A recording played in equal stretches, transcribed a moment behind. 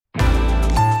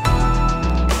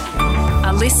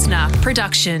listener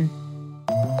production.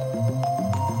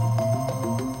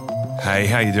 Hey,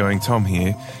 how you doing? Tom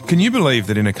here. Can you believe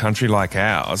that in a country like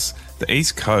ours, the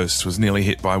East Coast was nearly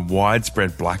hit by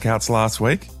widespread blackouts last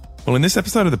week? Well, in this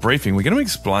episode of The Briefing, we're going to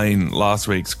explain last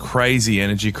week's crazy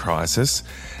energy crisis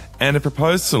and a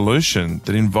proposed solution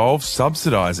that involves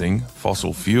subsidising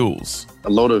fossil fuels. A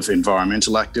lot of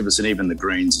environmental activists and even the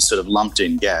Greens have sort of lumped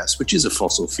in gas, which is a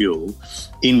fossil fuel,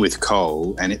 in with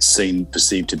coal, and it's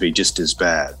perceived to be just as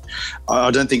bad.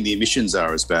 I don't think the emissions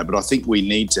are as bad, but I think we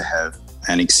need to have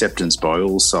an acceptance by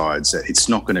all sides that it's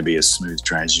not going to be a smooth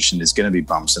transition. There's going to be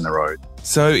bumps in the road.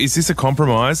 So is this a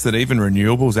compromise that even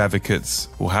renewables advocates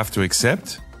will have to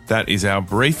accept? That is our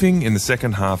briefing in the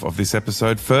second half of this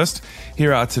episode. First,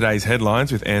 here are today's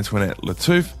headlines with Antoinette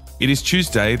Latouf. It is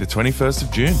Tuesday, the 21st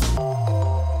of June.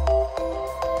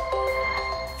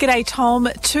 G'day, Tom.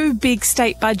 Two big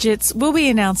state budgets will be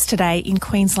announced today in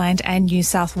Queensland and New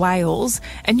South Wales.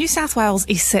 And New South Wales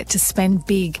is set to spend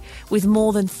big with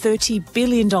more than $30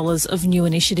 billion of new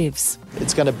initiatives.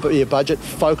 It's going to be a budget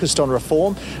focused on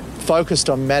reform,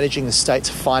 focused on managing the state's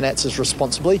finances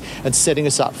responsibly and setting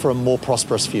us up for a more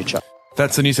prosperous future.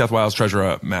 That's the New South Wales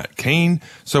Treasurer, Matt Keane.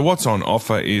 So what's on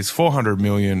offer is $400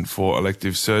 million for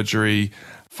elective surgery,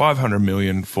 $500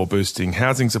 million for boosting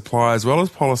housing supply, as well as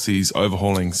policies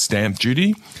overhauling stamp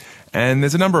duty. And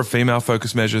there's a number of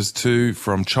female-focused measures too,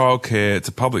 from childcare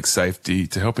to public safety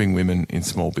to helping women in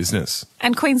small business.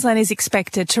 And Queensland is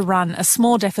expected to run a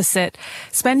small deficit,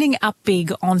 spending up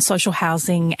big on social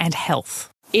housing and health.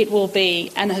 It will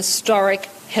be an historic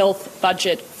health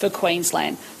budget for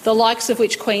Queensland, the likes of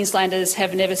which Queenslanders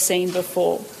have never seen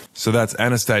before. So that's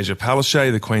Anastasia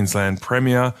Palaszczuk, the Queensland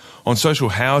Premier. On social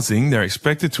housing, they're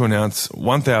expected to announce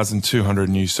 1,200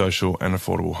 new social and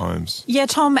affordable homes. Yeah,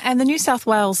 Tom, and the New South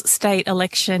Wales state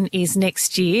election is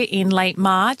next year in late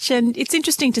March, and it's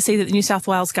interesting to see that the New South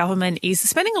Wales government is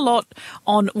spending a lot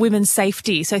on women's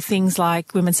safety, so things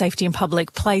like women's safety in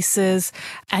public places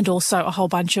and also a whole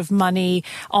bunch of money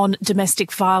on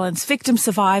domestic violence victim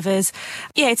survivors.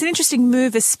 Yeah, it's an interesting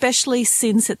move, especially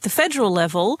since at the federal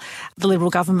level, the Liberal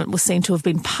government was seen to have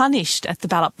been punished at the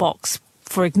ballot box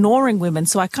for ignoring women.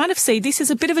 So I kind of see this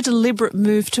as a bit of a deliberate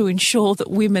move to ensure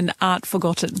that women aren't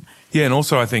forgotten. Yeah, and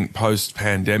also I think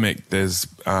post-pandemic there's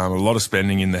a lot of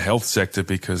spending in the health sector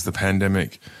because the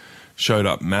pandemic showed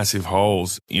up massive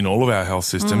holes in all of our health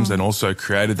systems and also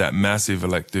created that massive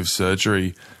elective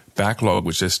surgery backlog,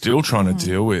 which they're still trying to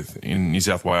deal with in New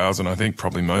South Wales and I think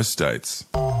probably most states.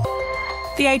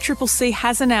 The ACCC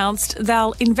has announced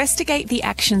they'll investigate the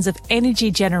actions of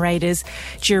energy generators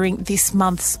during this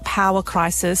month's power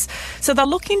crisis. So they'll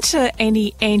look into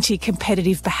any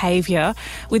anti-competitive behaviour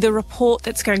with a report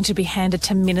that's going to be handed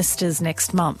to ministers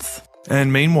next month.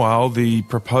 And meanwhile, the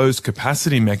proposed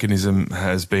capacity mechanism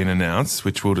has been announced,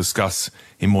 which we'll discuss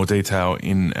in more detail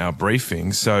in our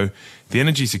briefing. So the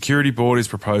Energy Security Board is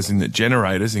proposing that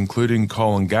generators, including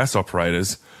coal and gas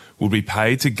operators, will be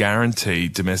paid to guarantee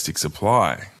domestic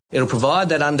supply. It'll provide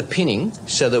that underpinning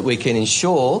so that we can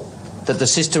ensure that the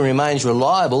system remains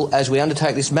reliable as we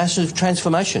undertake this massive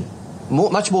transformation.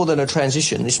 Much more than a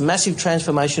transition, this massive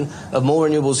transformation of more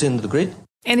renewables into the grid.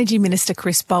 Energy Minister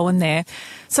Chris Bowen there.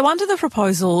 So under the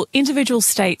proposal, individual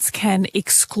states can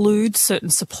exclude certain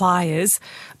suppliers,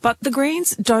 but the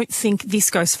Greens don't think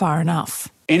this goes far enough.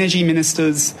 Energy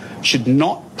ministers should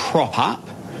not prop up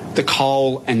the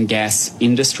coal and gas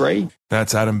industry.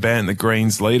 That's Adam Bandt, the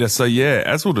Greens leader. So yeah,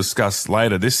 as we'll discuss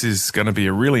later, this is going to be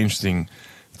a really interesting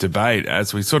debate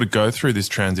as we sort of go through this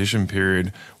transition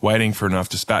period, waiting for enough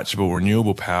dispatchable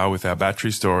renewable power with our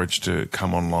battery storage to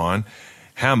come online,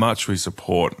 how much we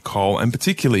support coal and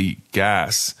particularly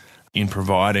gas in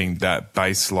providing that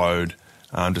base load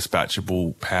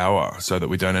dispatchable power so that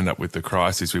we don't end up with the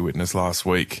crisis we witnessed last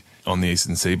week on the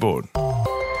eastern seaboard.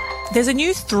 There's a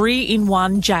new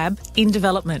 3-in-1 jab in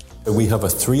development. We have a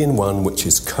 3-in-1 which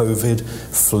is COVID,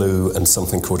 flu and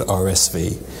something called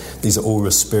RSV. These are all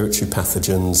respiratory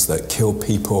pathogens that kill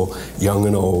people, young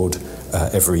and old,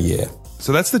 every year.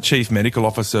 So that's the Chief Medical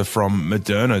Officer from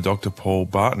Moderna, Dr. Paul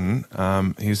Barton.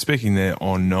 He was speaking there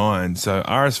on 9. So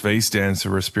RSV stands for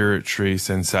Respiratory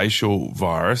Syncytial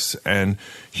Virus, and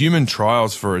human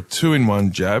trials for a 2-in-1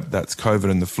 jab, that's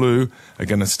COVID and the flu, are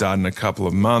going to start in a couple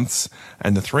of months.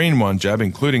 And the 3-in-1 jab,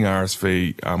 including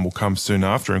RSV, will come soon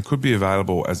after and could be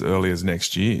available as early as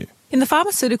next year. And the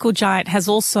pharmaceutical giant has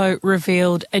also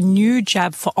revealed a new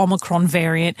jab for Omicron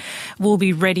variant will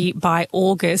be ready by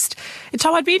August.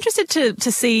 Tom, I'd be interested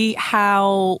to see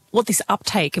what this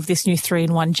uptake of this new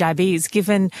 3-in-1 jab is,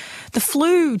 given the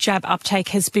flu jab uptake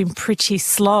has been pretty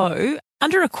slow.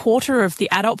 under a quarter of the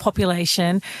adult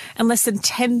population and less than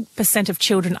 10% of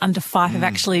children under 5 have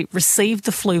actually received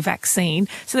the flu vaccine.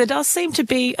 So there does seem to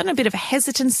be a bit of a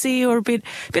hesitancy or a bit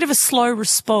of a slow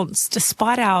response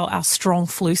despite our strong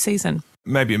flu season.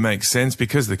 Maybe it makes sense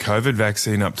because the COVID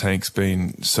vaccine uptake's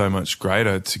been so much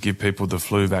greater to give people the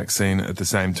flu vaccine at the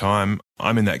same time.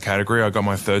 I'm in that category. I got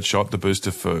my 3rd shot, the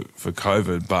booster for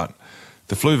COVID, but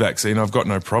the flu vaccine, I've got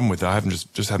no problem with it. I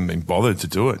just haven't been bothered to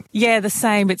do it. Yeah, the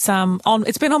same. It's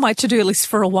been on my to-do list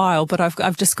for a while, but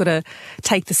I've just got to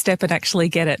take the step and actually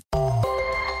get it.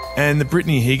 And the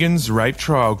Brittany Higgins rape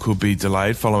trial could be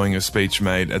delayed following a speech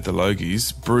made at the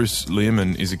Logies. Bruce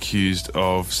Learman is accused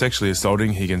of sexually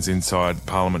assaulting Higgins inside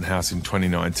Parliament House in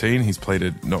 2019. He's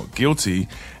pleaded not guilty,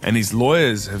 and his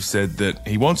lawyers have said that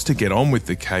he wants to get on with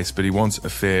the case, but he wants a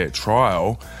fair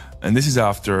trial. And this is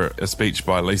after a speech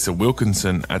by Lisa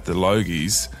Wilkinson at the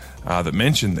Logies that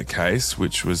mentioned the case,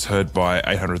 which was heard by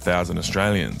 800,000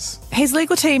 Australians. His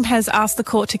legal team has asked the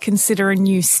court to consider a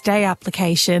new stay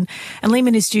application, and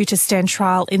Lehman is due to stand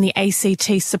trial in the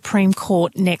ACT Supreme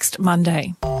Court next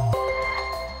Monday.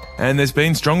 And there's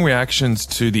been strong reactions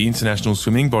to the International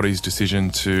Swimming Body's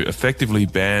decision to effectively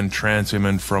ban trans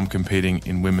women from competing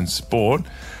in women's sport.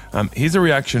 Here's a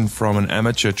reaction from an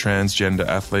amateur transgender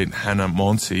athlete, Hannah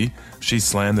Monty. She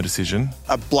slammed the decision.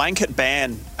 A blanket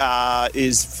ban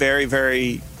is very,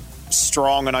 very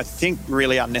strong and I think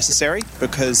really unnecessary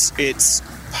because it's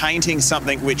painting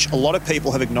something which a lot of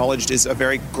people have acknowledged is a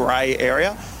very grey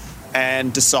area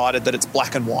and decided that it's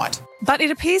black and white. But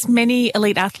it appears many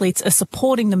elite athletes are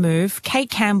supporting the move. Kate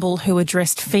Campbell, who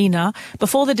addressed FINA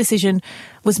before the decision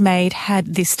was made,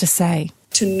 had this to say.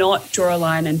 To not draw a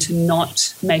line and to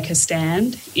not make a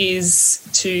stand is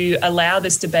to allow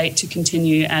this debate to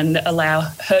continue and allow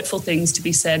hurtful things to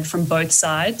be said from both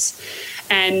sides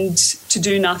and to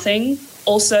do nothing.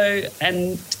 Also,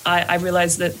 and I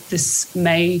realise that this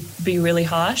may be really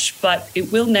harsh, but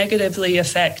it will negatively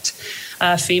affect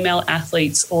female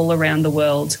athletes all around the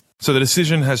world. So the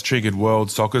decision has triggered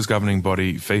World Soccer's governing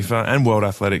body, FIFA, and World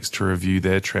Athletics to review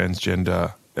their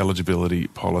transgender eligibility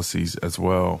policies as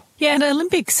well. Yeah, and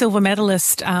Olympic silver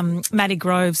medalist Maddie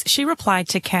Groves, she replied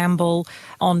to Campbell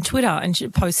on Twitter and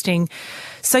posting,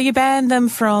 "So you banned them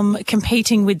from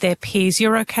competing with their peers.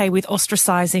 You're okay with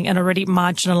ostracising an already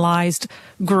marginalised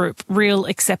group, real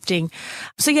accepting."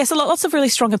 So yes, lots of really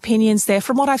strong opinions there.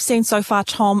 From what I've seen so far,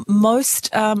 Tom, most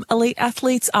elite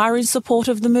athletes are in support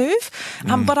of the move.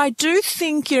 But I do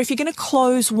think, if you're going to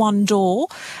close one door,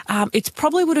 it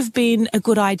probably would have been a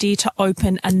good idea to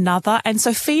open another. And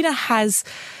so FINA has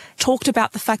talked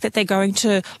about the fact that they're going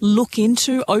to look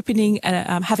into opening,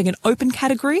 having an open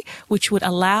category, which would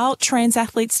allow trans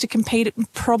athletes to compete. It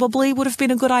probably would have been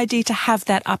a good idea to have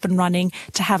that up and running,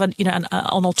 to have an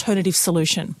alternative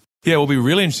solution. Yeah, it will be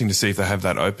really interesting to see if they have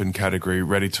that open category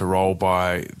ready to roll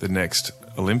by the next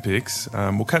Olympics.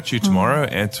 We'll catch you tomorrow,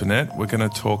 Antoinette. We're going to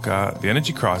talk the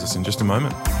energy crisis in just a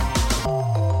moment.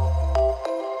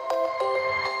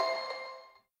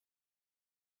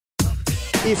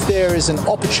 If there is an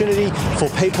opportunity for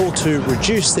people to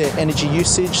reduce their energy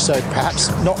usage, so perhaps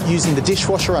not using the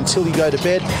dishwasher until you go to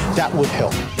bed, that would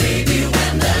help.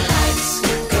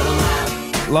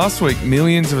 Last week,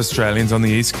 millions of Australians on the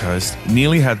East Coast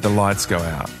nearly had the lights go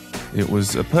out. It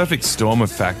was a perfect storm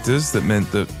of factors that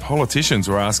meant that politicians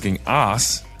were asking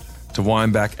us to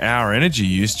wind back our energy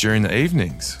use during the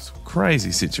evenings. It's a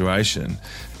crazy situation.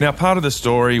 Now, part of the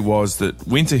story was that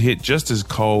winter hit just as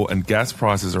coal and gas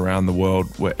prices around the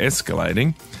world were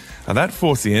escalating. Now, that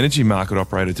forced the energy market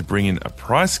operator to bring in a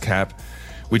price cap,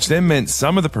 which then meant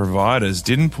some of the providers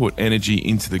didn't put energy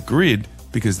into the grid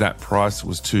because that price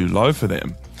was too low for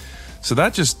them. So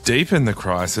that just deepened the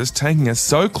crisis, taking us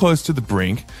so close to the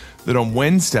brink that on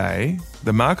Wednesday,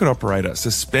 the market operator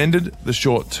suspended the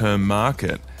short-term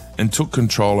market and took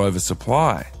control over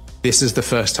supply. This is the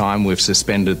first time we've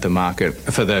suspended the market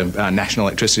for the national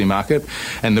electricity market,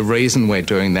 and the reason we're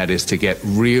doing that is to get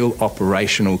real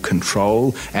operational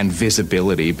control and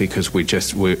visibility because we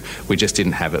just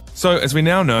didn't have it. So as we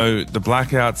now know, the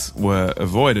blackouts were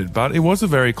avoided, but it was a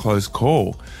very close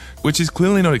call, which is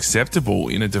clearly not acceptable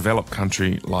in a developed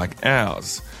country like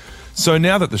ours. So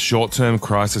now that the short-term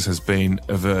crisis has been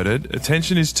averted,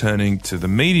 attention is turning to the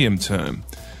medium term.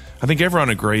 I think everyone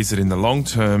agrees that in the long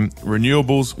term,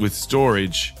 renewables with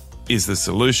storage is the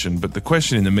solution. But the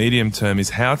question in the medium term is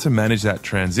how to manage that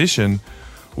transition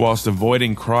whilst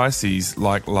avoiding crises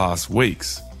like last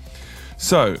week's.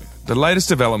 So the latest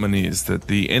development is that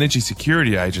the Energy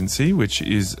Security Agency, which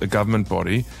is a government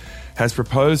body, has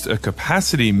proposed a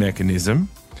capacity mechanism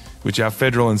which our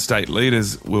federal and state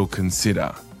leaders will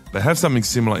consider. They have something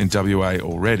similar in WA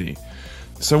already.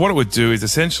 So what it would do is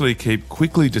essentially keep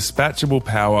quickly dispatchable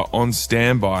power on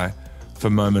standby for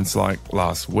moments like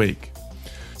last week.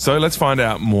 So let's find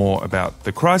out more about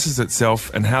the crisis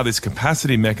itself and how this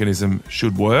capacity mechanism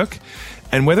should work,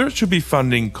 and whether it should be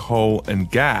funding coal and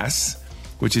gas,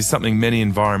 which is something many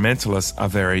environmentalists are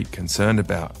very concerned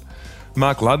about.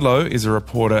 Mark Ludlow is a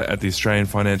reporter at the Australian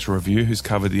Financial Review who's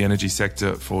covered the energy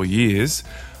sector for years.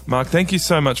 Mark, thank you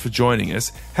so much for joining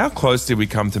us. How close did we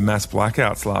come to mass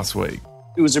blackouts last week?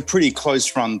 It was a pretty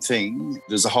close-run thing.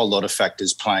 There's a whole lot of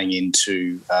factors playing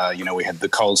into, we had the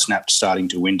cold snap starting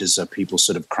to winter, so people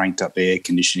sort of cranked up air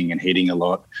conditioning and heating a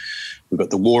lot. We've got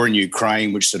the war in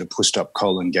Ukraine, which sort of pushed up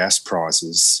coal and gas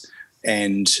prices.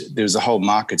 And there was a whole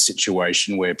market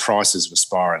situation where prices were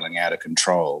spiralling out of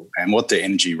control. And what the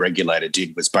energy regulator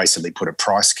did was basically put a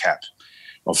price cap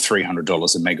of $300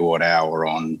 a megawatt hour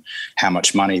on how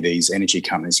much money these energy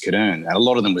companies could earn. And a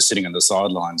lot of them were sitting on the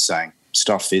sidelines saying,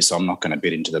 stuff this, I'm not going to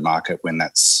bid into the market when I'm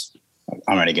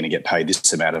only going to get paid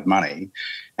this amount of money.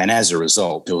 And as a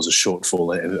result, there was a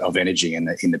shortfall of energy in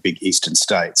the big eastern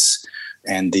states.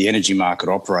 And the energy market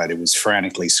operator was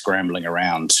frantically scrambling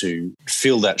around to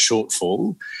fill that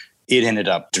shortfall. It ended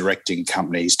up directing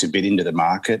companies to bid into the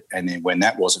market. And then when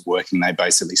that wasn't working, they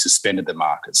basically suspended the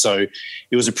market. So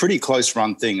it was a pretty close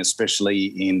run thing, especially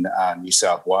in New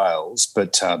South Wales,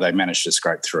 but they managed to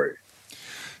scrape through.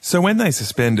 So when they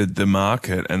suspended the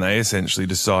market and they essentially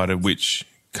decided which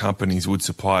companies would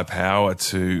supply power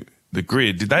to the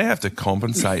grid, did they have to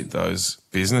compensate those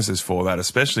businesses for that,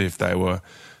 especially if they were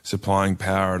supplying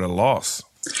power at a loss?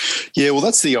 Yeah, well,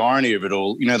 that's the irony of it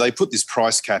all. You know, they put this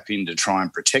price cap in to try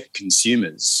and protect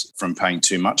consumers from paying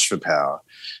too much for power.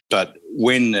 But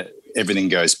when everything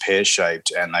goes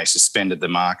pear-shaped and they suspended the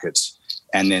market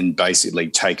and then basically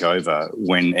take over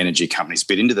when energy companies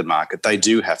bid into the market, they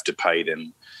do have to pay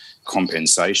them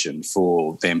compensation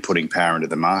for them putting power into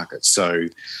the market. So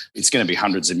it's going to be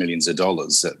hundreds of millions of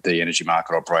dollars that the energy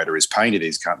market operator is paying to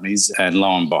these companies. And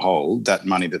lo and behold, that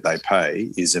money that they pay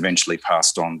is eventually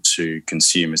passed on to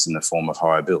consumers in the form of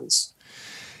higher bills.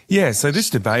 Yeah, so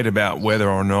this debate about whether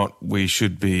or not we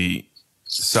should be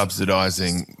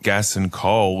subsidising gas and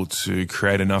coal to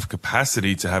create enough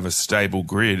capacity to have a stable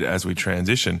grid as we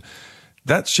transition,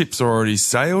 that ship's already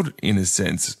sailed in a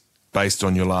sense, based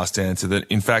on your last answer, that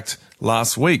in fact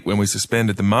last week when we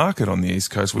suspended the market on the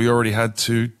East Coast, we already had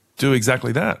to do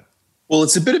exactly that. Well,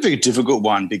 it's a bit of a difficult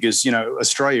one because,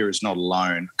 Australia is not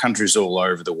alone. Countries all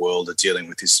over the world are dealing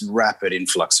with this rapid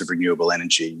influx of renewable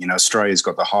energy. Australia's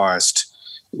got the highest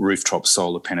rooftop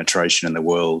solar penetration in the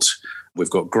world. We've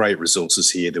got great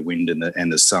resources here, the wind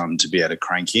and the sun, to be able to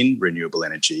crank in renewable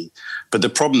energy. But the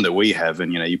problem that we have,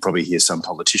 and you probably hear some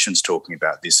politicians talking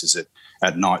about this, is that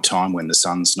at night time when the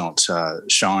sun's not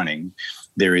shining,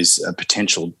 there is a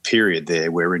potential period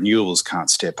there where renewables can't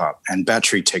step up, and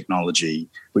battery technology,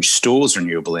 which stores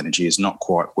renewable energy, is not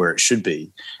quite where it should be.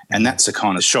 And that's a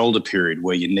kind of shoulder period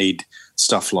where you need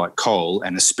stuff like coal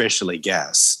and especially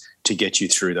gas to get you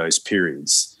through those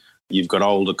periods. You've got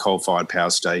older coal-fired power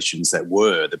stations that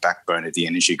were the backbone of the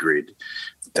energy grid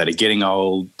that are getting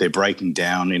old, they're breaking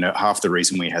down. Half the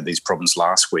reason we had these problems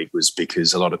last week was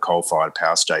because a lot of coal-fired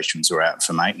power stations were out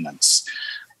for maintenance.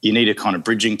 You need a kind of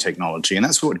bridging technology, and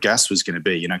that's what gas was going to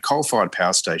be. Coal-fired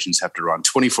power stations have to run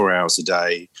 24 hours a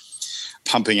day,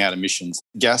 pumping out emissions.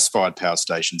 Gas-fired power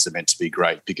stations are meant to be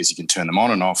great because you can turn them on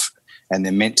and off, and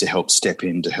they're meant to help step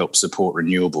in to help support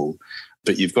renewable.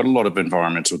 But you've got a lot of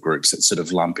environmental groups that sort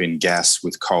of lump in gas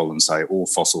with coal and say all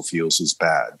fossil fuels is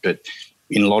bad. But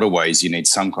in a lot of ways, you need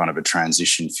some kind of a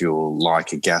transition fuel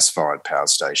like a gas-fired power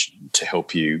station to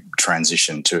help you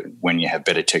transition to when you have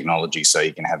better technology so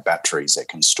you can have batteries that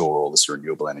can store all this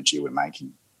renewable energy we're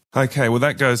making. Okay, well,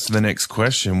 that goes to the next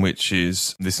question, which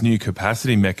is this new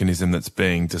capacity mechanism that's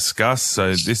being discussed.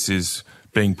 So this is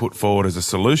being put forward as a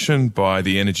solution by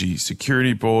the Energy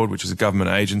Security Board, which is a government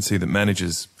agency that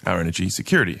manages our energy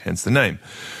security, hence the name.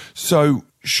 So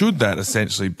should that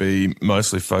essentially be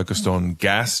mostly focused on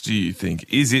gas, do you think?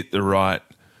 Is it the right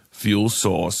fuel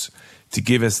source to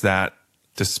give us that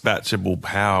dispatchable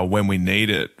power when we need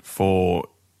it for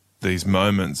these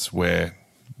moments where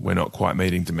we're not quite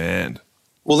meeting demand?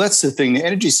 Well, that's the thing. The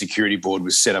Energy Security Board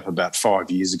was set up about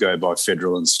 5 years ago by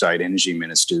federal and state energy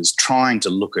ministers trying to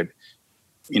look at,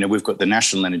 we've got the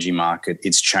national energy market,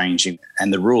 it's changing,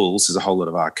 and the rules, there's a whole lot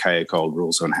of archaic old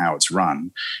rules on how it's run.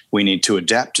 We need to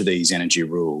adapt to these energy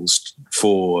rules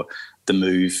for the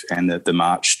move and the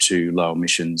march to low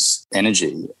emissions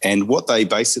energy. And what they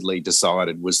basically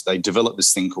decided was they developed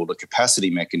this thing called a capacity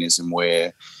mechanism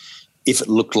where if it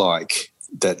looked like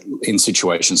that in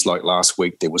situations like last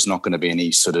week, there was not going to be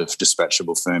any sort of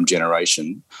dispatchable firm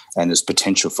generation and there's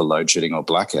potential for load shedding or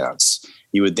blackouts,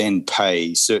 you would then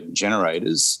pay certain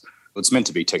generators. It's meant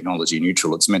to be technology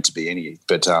neutral. It's meant to be any.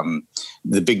 But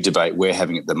the big debate we're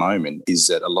having at the moment is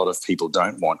that a lot of people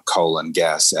don't want coal and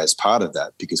gas as part of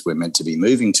that because we're meant to be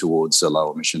moving towards a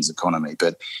low emissions economy.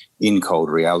 But in cold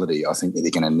reality, I think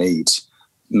they're going to need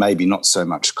maybe not so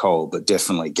much coal, but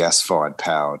definitely gas-fired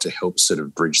power to help sort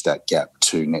of bridge that gap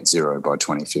to net zero by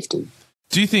 2050.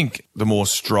 Do you think the more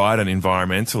strident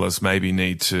environmentalists maybe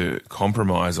need to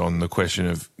compromise on the question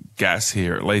of gas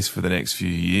here, at least for the next few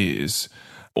years?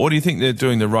 Or do you think they're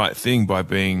doing the right thing by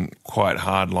being quite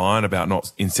hardline about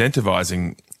not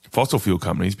incentivising fossil fuel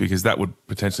companies because that would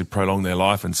potentially prolong their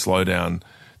life and slow down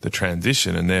the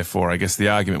transition? And therefore, I guess the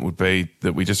argument would be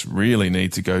that we just really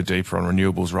need to go deeper on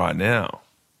renewables right now.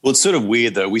 Well, it's sort of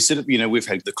weird, though. We've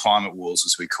had the climate wars,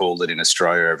 as we called it, in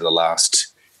Australia over the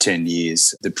last 10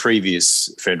 years. The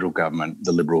previous federal government,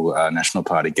 the Liberal National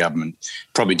Party government,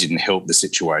 probably didn't help the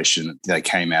situation. They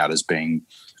came out as being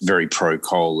very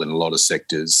pro-coal in a lot of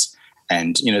sectors.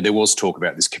 And, there was talk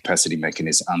about this capacity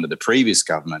mechanism under the previous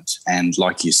government. And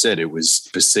like you said, it was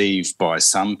perceived by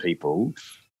some people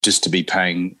just to be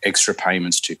paying extra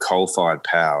payments to coal-fired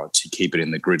power to keep it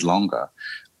in the grid longer.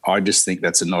 I just think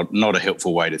that's not a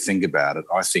helpful way to think about it.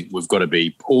 I think we've got to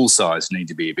be, all sides need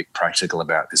to be a bit practical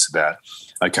about this,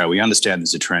 okay, we understand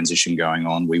there's a transition going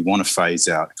on. We want to phase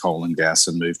out coal and gas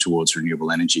and move towards renewable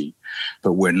energy,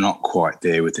 but we're not quite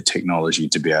there with the technology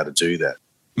to be able to do that.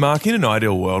 Mark, in an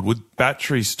ideal world, would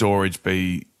battery storage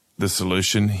be the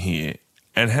solution here?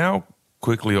 And how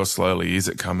quickly or slowly is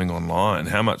it coming online?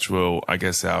 How much will, I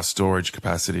guess, our storage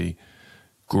capacity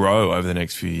grow over the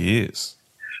next few years?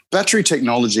 Battery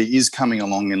technology is coming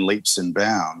along in leaps and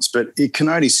bounds, but it can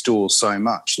only store so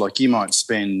much. Like you might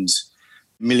spend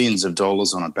millions of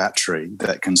dollars on a battery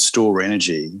that can store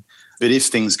energy, but if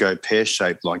things go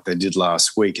pear-shaped like they did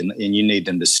last week and you need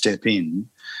them to step in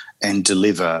and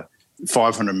deliver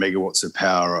 500 megawatts of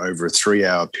power over a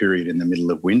 3-hour period in the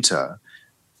middle of winter,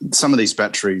 some of these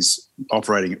batteries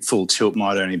operating at full tilt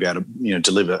might only be able to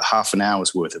deliver half an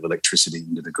hour's worth of electricity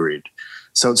into the grid.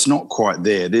 So it's not quite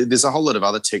there. There's a whole lot of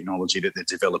other technology that they're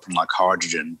developing, like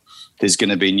hydrogen. There's going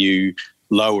to be new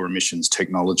lower emissions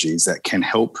technologies that can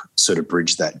help sort of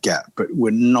bridge that gap, but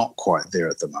we're not quite there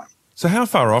at the moment. So how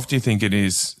far off do you think it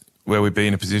is where we'd be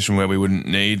in a position where we wouldn't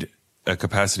need a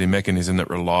capacity mechanism that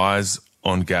relies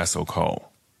on gas or coal?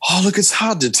 Oh, look, it's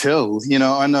hard to tell.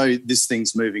 I know this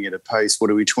thing's moving at a pace. What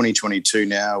are we, 2022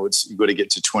 now? You've got to get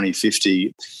to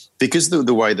 2050. Because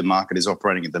the way the market is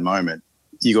operating at the moment,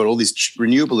 you've got all this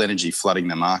renewable energy flooding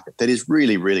the market that is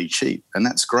really, really cheap, and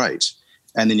that's great.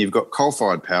 And then you've got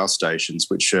coal-fired power stations,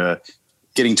 which are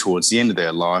getting towards the end of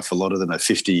their life. A lot of them are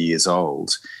 50 years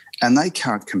old, and they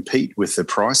can't compete with the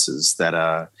prices that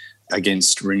are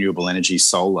against renewable energy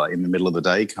solar in the middle of the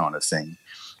day kind of thing.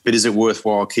 But is it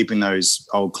worthwhile keeping those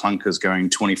old clunkers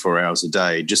going 24 hours a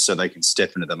day just so they can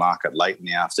step into the market late in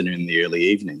the afternoon and the early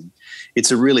evening? It's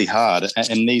a really hard,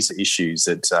 and these are issues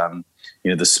that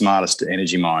the smartest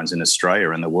energy minds in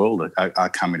Australia and the world are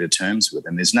coming to terms with.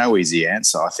 And there's no easy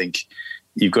answer. I think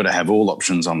you've got to have all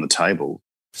options on the table.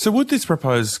 So would this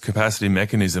proposed capacity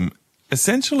mechanism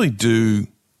essentially do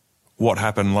what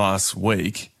happened last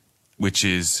week, which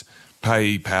is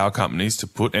pay power companies to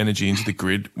put energy into the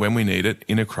grid when we need it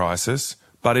in a crisis,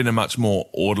 but in a much more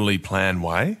orderly, planned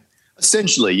way?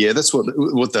 Essentially, yeah, that's what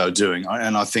they were doing.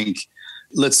 And I think,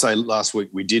 let's say last week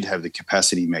we did have the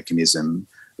capacity mechanism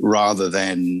rather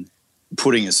than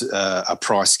putting a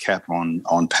price cap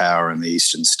on power in the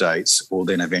eastern states or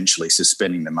then eventually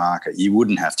suspending the market. You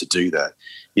wouldn't have to do that.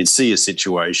 You'd see a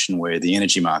situation where the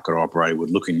energy market operator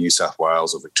would look in New South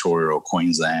Wales or Victoria or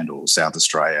Queensland or South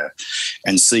Australia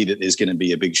and see that there's going to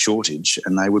be a big shortage,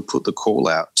 and they would put the call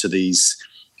out to these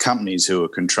companies who are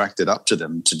contracted up to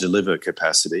them to deliver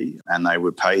capacity, and they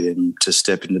would pay them to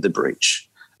step into the breach.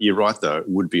 You're right, though, it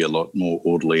would be a lot more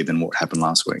orderly than what happened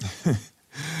last week.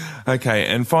 Okay,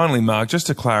 and finally, Mark, just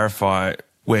to clarify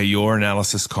where your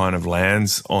analysis kind of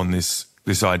lands on this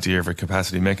idea of a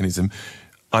capacity mechanism,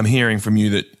 I'm hearing from you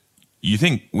that you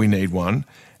think we need one,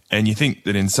 and you think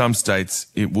that in some states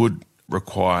it would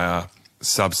require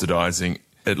subsidising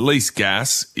at least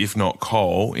gas, if not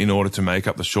coal, in order to make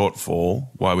up the shortfall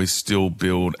while we still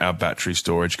build our battery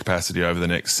storage capacity over the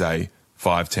next, say,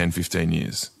 5, 10, 15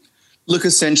 years. Look,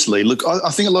 essentially, I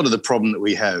think a lot of the problem that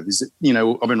we have is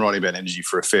that, I've been writing about energy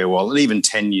for a fair while, and even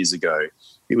 10 years ago,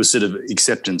 it was sort of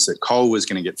acceptance that coal was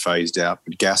going to get phased out,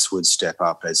 but gas would step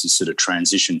up as a sort of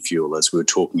transition fuel, as we were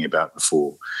talking about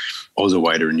before, as a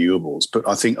way to renewables. But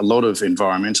I think a lot of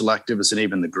environmental activists and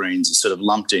even the Greens have sort of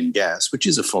lumped in gas, which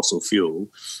is a fossil fuel,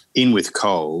 in with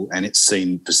coal, and it's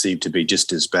perceived to be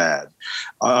just as bad.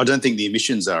 I don't think the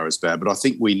emissions are as bad, but I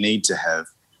think we need to have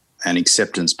an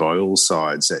acceptance by all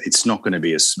sides that it's not going to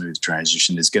be a smooth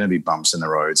transition. There's going to be bumps in the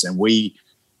roads, and we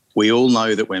all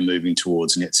know that we're moving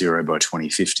towards net zero by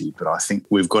 2050, but I think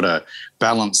we've got to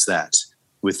balance that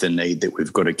with the need that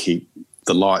we've got to keep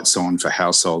the lights on for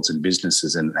households and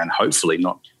businesses and hopefully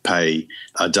not pay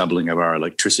a doubling of our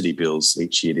electricity bills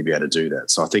each year to be able to do that.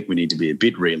 So I think we need to be a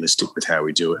bit realistic with how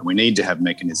we do it, and we need to have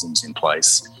mechanisms in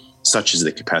place, such as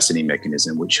the capacity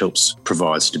mechanism, which helps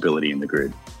provide stability in the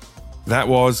grid. That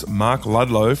was Mark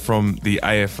Ludlow from the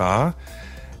AFR.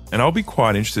 And I'll be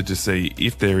quite interested to see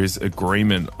if there is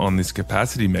agreement on this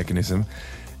capacity mechanism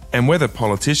and whether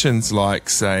politicians like,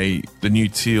 say, the New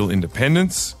Teal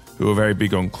Independents, who are very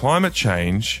big on climate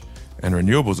change and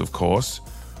renewables, of course,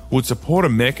 would support a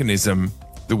mechanism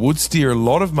that would steer a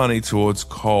lot of money towards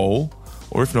coal,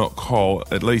 or if not coal,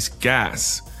 at least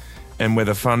gas, and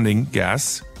whether funding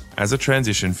gas as a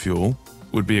transition fuel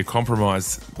would be a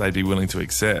compromise they'd be willing to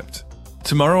accept.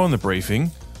 Tomorrow on The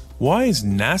Briefing, why is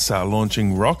NASA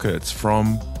launching rockets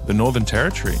from the Northern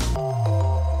Territory?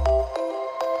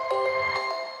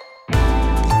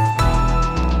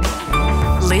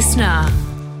 Listener.